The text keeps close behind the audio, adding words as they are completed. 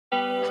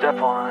Step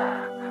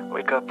 1,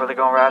 wake up early,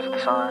 gonna rise with the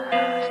sun.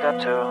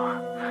 Step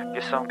 2,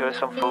 get some good,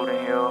 some food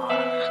in you.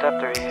 Step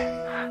 3,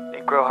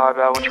 think real hard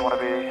about what you wanna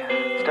be.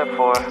 Step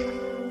 4,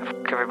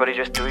 everybody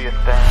just do your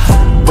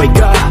thing. Wake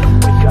up,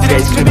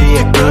 today's gonna be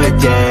a good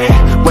day.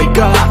 Wake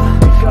up,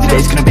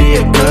 today's gonna be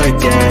a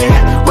good day.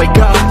 Wake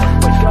up,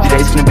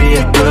 today's gonna be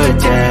a good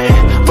day.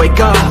 Wake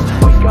up,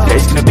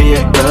 today's gonna be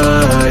a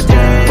good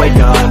day. Wake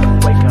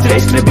up,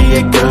 today's gonna be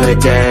a good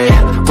day.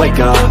 Wake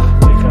up,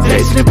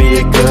 today's gonna be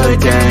a good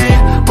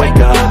day. Wake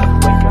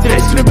up,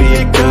 today's gonna be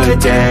a good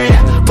day.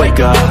 Wake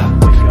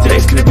up,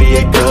 today's gonna be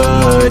a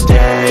good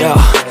day. Yo,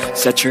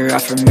 set your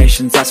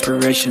affirmations,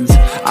 aspirations.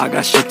 I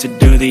got shit to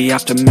do, the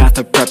aftermath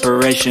of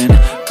preparation.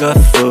 Good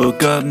food,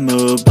 good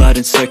mood, blood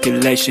in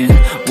circulation.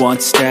 One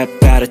step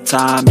at a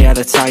time, yeah,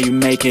 that's how you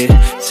make it.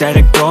 Set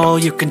a goal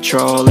you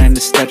control and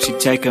the steps you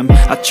take them.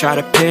 I try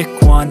to pick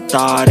one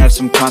thought, have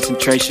some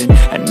concentration.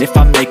 And if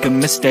I make a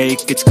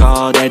mistake, it's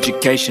called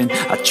education.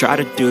 I try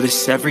to do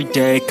this every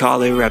day,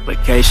 call it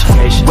replication.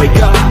 Wake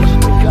up,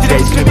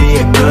 today's gonna be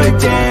a good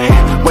day.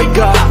 Wake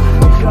up,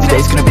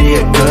 today's gonna be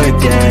a good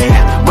day.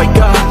 Wake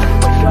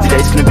up,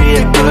 today's gonna be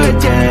a good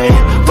day.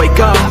 Wake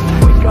up,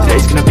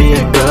 today's gonna be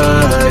a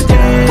good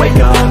day. Wake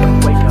up,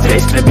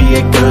 today's gonna be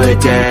a good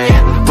day.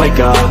 Wake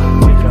up,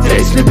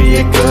 today's gonna be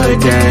a good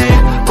day.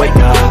 Wake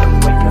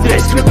up,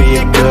 today's gonna be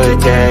a good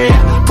day.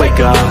 Wake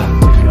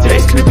up,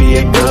 today's gonna be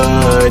a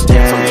good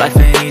day. So life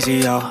ain't easy,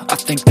 yo, I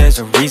think there's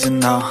a reason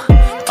though.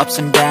 Ups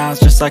and downs,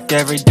 just like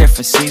every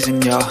different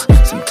season, yo.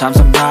 Sometimes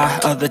I'm high,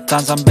 other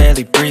times I'm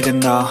barely breathing,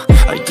 though.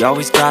 I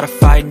always gotta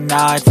fight and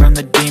hide from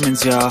the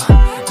demons, yo.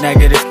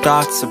 Negative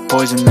thoughts are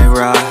poison, they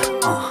rot.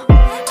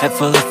 Head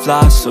full of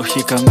flaws, so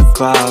here come the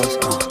clouds.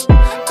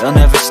 They'll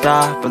never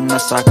stop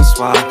unless I can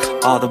swap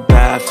all the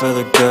bad for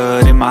the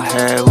good in my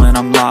head when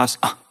I'm lost.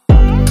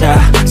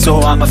 Yeah,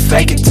 so I'ma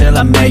fake it till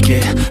I make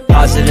it.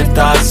 Positive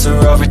thoughts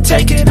are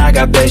overtaken, I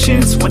got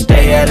patience. One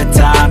day at a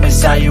time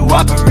is how you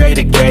operate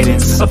a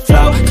cadence. A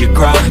flow, you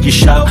grow, you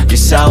show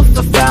yourself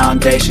a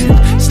foundation.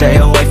 Stay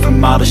away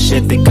from all the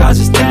shit that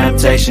causes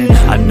temptation.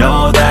 I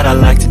know that I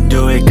like to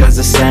do it cause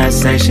it's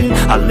sensation.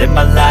 I live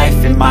my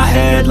life in my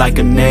head like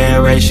a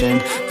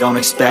narration. Don't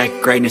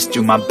expect greatness,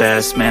 do my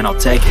best, man, I'll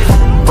take it.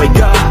 Wake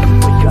up,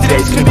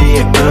 today's gonna be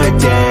a good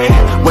day.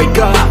 Wake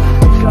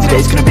up,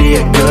 today's gonna be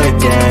a good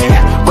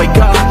day. Wake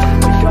up,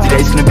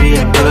 today's gonna be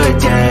a good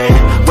day.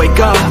 Wake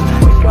up,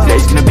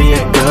 today's gonna be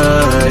a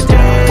good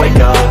day. Wake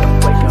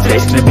up,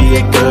 today's gonna be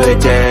a good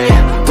day.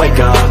 Wake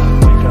up,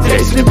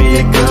 today's gonna be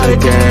a good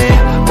day.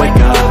 Wake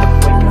up,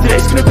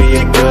 today's gonna be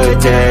a good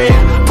day.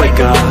 Wake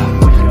up,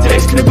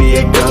 today's gonna be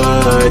a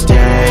good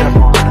day.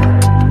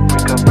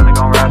 Wake up early,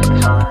 gonna rise with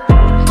the sun.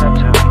 Step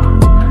 2,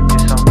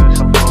 get some good,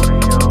 some food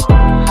in you.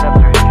 Step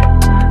 3,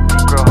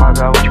 think real hard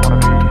about what you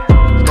wanna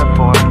be. Step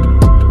 4,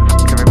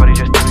 everybody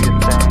just do your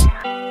thing.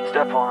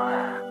 Step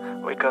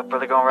 1, wake up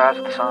early, gonna rise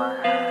with the sun.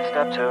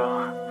 Step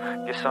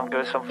 2, get some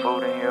good, some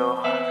food in you.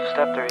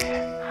 Step 3,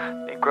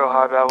 think real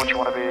hard about what you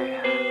wanna be.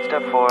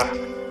 Step 4,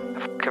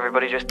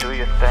 everybody just do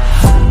your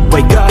thing.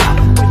 Wake up,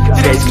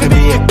 today's gonna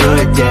be a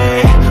good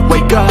day.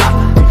 Wake up,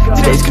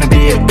 today's gonna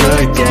be a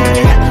good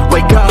day.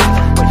 Wake up,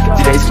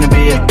 today's gonna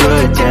be a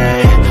good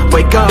day.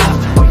 Wake up,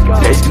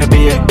 today's gonna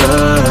be a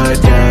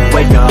good day.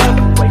 Wake up,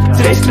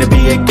 today's gonna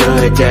be a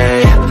good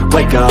day.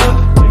 Wake up,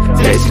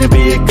 today's gonna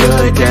be a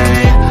good day.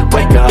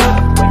 Wake up,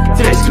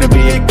 today's gonna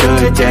be a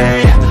good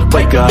day.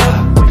 Wake up,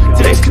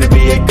 today's gonna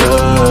be a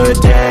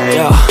good day.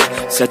 Yo,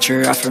 set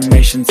your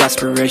affirmations,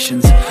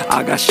 aspirations.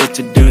 I got shit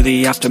to do,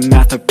 the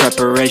aftermath of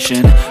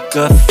preparation.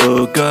 Good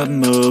food, good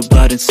mood,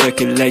 blood in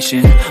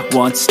circulation.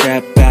 One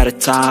step at a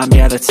time,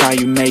 yeah, that's how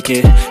you make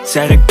it.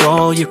 Set a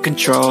goal you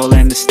control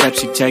and the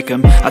steps you take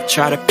them. I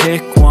try to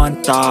pick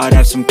one thought,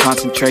 have some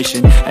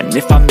concentration. And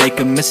if I make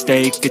a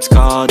mistake, it's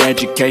called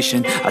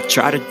education. I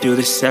try to do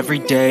this every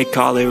day,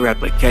 call it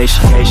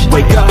replication.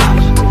 Wake up,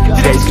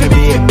 today's gonna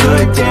be a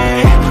good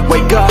day.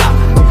 Wake up,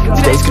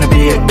 today's gonna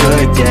be a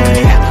good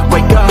day.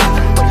 Wake up,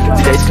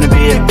 today's gonna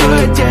be a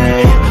good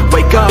day.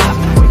 Wake up,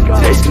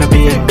 today's gonna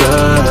be a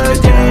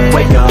good day.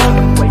 Wake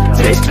up,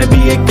 today's gonna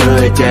be a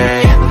good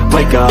day.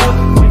 Wake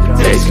up,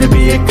 today's gonna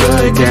be a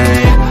good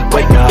day.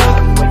 Wake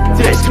up,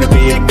 today's gonna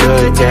be a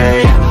good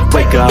day.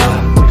 Wake up,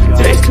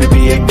 today's gonna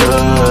be a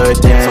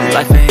good day. So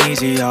life ain't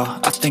easy, yo,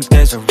 I think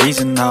there's a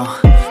reason though.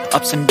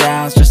 Ups and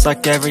downs, just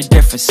like every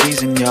different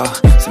season, yo.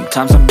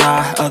 Sometimes I'm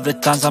high, other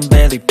times I'm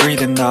barely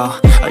breathing, though.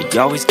 I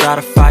always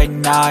gotta fight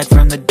and hide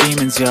from the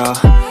demons, yo.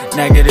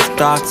 Negative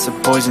thoughts are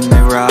poison, they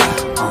rot.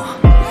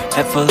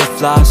 Head full of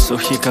flaws, so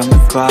here come the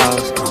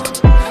clouds.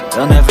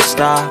 They'll never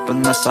stop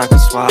unless I can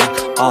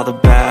swap all the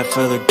bad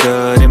for the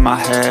good in my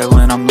head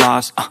when I'm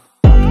lost.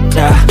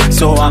 Yeah,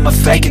 so I'ma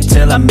fake it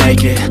till I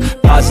make it.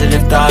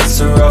 Positive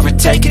thoughts are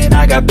overtaken,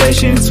 I got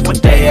patience. One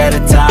day at a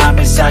time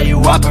is how you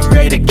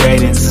operate a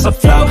cadence. A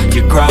flow,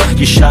 you grow,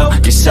 you show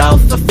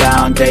yourself a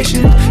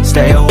foundation.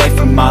 Stay away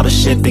from all the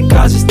shit that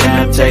causes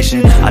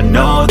temptation. I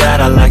know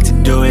that I like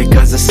to do it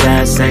cause it's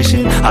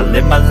sensation. I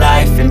live my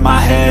life in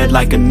my head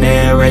like a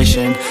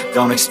narration.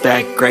 Don't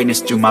expect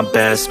greatness, do my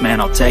best, man,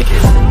 I'll take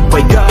it.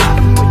 Wake up,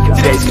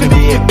 today's gonna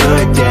be a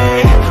good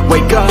day.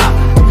 Wake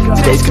up,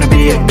 today's gonna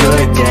be a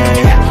good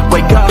day.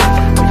 Wake up,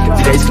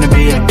 today's gonna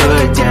be a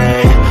good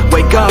day.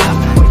 Wake up,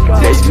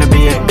 today's gonna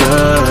be a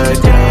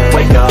good day.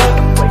 Wake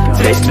up,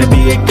 today's gonna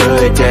be a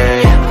good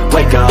day.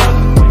 Wake up,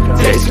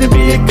 today's gonna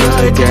be a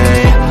good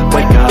day.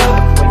 Wake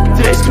up,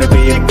 today's gonna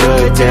be a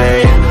good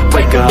day.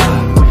 Wake up,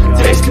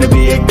 today's gonna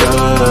be a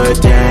good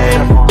day.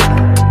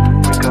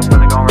 Wake up,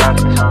 really gon' rise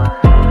to the sun.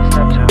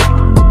 Step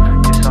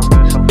 2, get some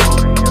good, some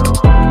food in you.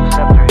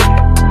 Step 3,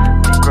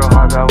 think real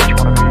hard about what you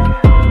wanna be.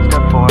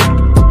 Step 4,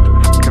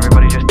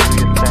 everybody just do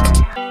your thing.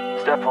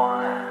 Step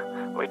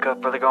 1, wake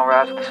up, really gon'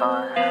 rise to the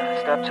sun.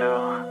 Step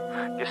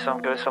 2, get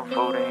some good, some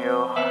food in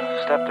you.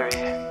 Step 3,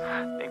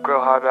 think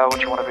real hard about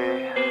what you wanna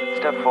be.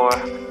 Step 4,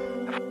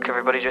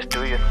 everybody just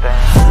do your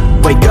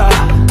thing. Wake up,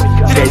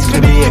 today's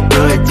gonna be a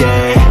good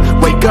day.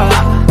 Wake up,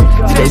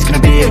 today's gonna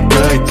be a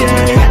good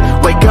day.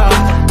 Wake up,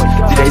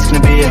 today's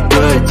gonna be a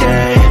good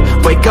day.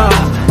 Wake up,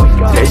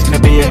 today's gonna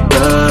be a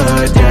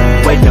good day.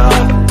 Wake up,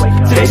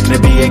 today's gonna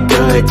be a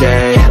good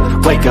day.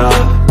 Wake up,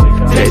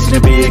 today's gonna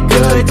be a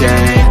good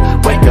day.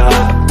 Wake up,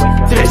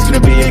 today's gonna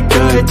be a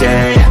good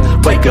day.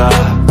 Wake up,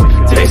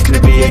 today's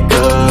gonna be a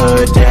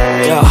good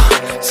day. Yo.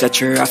 Set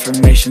your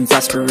affirmations,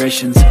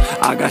 aspirations.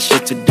 I got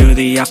shit to do,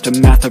 the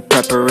aftermath of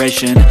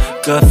preparation.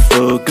 Good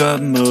food,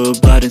 good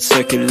mood, blood in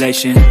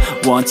circulation.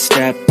 One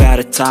step at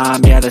a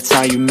time, yeah, that's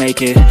how you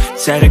make it.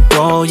 Set a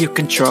goal you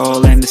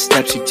control and the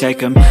steps you take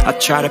them. I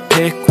try to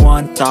pick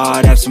one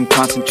thought, have some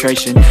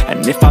concentration.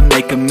 And if I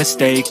make a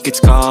mistake,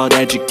 it's called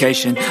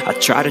education. I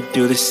try to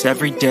do this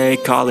every day,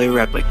 call it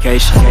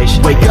replication.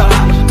 Wake up,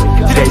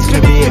 today's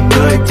gonna be a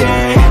good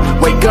day.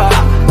 Wake up,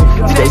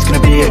 today's gonna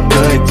be a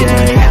good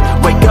day.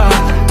 Wake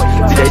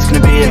up, today's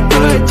gonna be a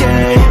good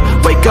day.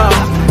 Wake up,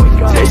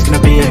 today's gonna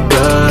be a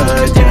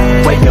good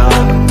day. Wake up,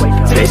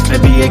 today's gonna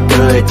be a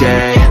good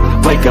day.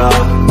 Wake up,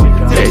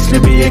 today's gonna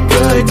be a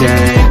good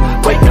day.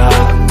 Wake up,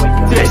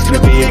 today's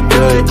gonna be a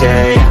good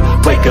day.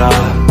 Wake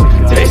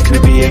up, today's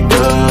gonna be a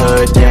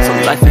good day.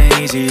 So life ain't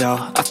easy, yo,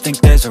 I think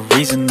there's a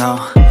reason though.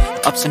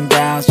 Ups and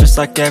downs, just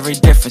like every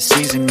different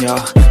season, yo.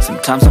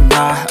 Sometimes I'm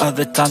high,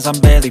 other times I'm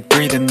barely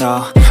breathing,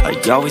 though. I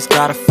always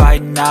gotta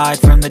fight and hide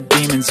from the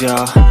demons,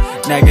 yo.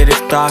 Negative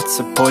thoughts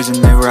are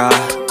poison, they rot.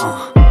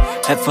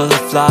 Head full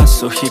of flies,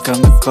 so here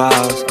come the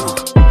clouds.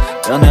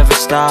 They'll never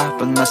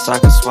stop unless I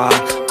can swap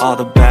all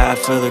the bad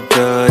for the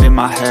good in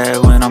my head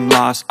when I'm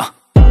lost.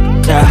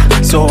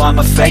 Yeah, so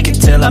I'ma fake it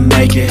till I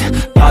make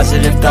it.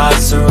 Positive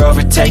thoughts are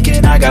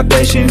overtaken, I got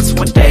patience.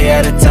 One day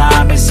at a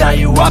time is how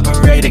you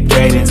operate a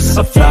cadence.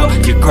 A flow,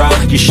 you grow,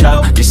 you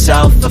show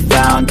yourself a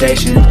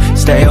foundation.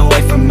 Stay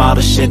away from all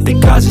the shit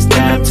that causes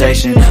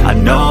temptation. I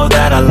know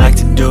that I like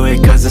to do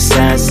it cause it's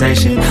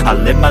sensation. I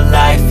live my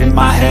life in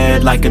my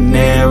head like a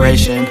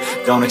narration.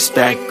 Don't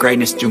expect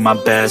greatness, do my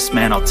best,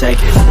 man, I'll take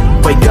it.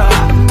 Wake up,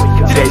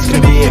 today's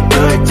gonna be a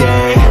good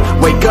day.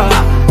 Wake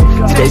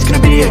up, today's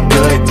gonna be a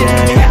good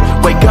day.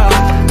 Wake up,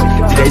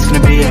 today's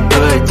gonna be a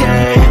good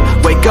day.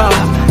 Wake up,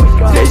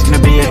 today's gonna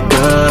be a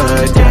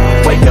good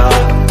day. Wake up,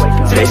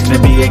 today's gonna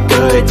be a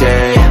good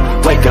day.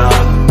 Wake up,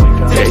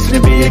 today's gonna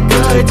be a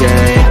good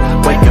day.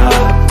 Wake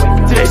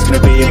up, today's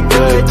gonna be a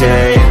good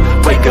day.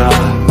 Wake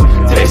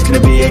up, today's gonna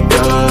be a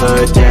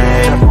good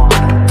day.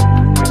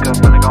 Wake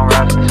up, really gon'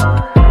 rise to the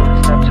sun.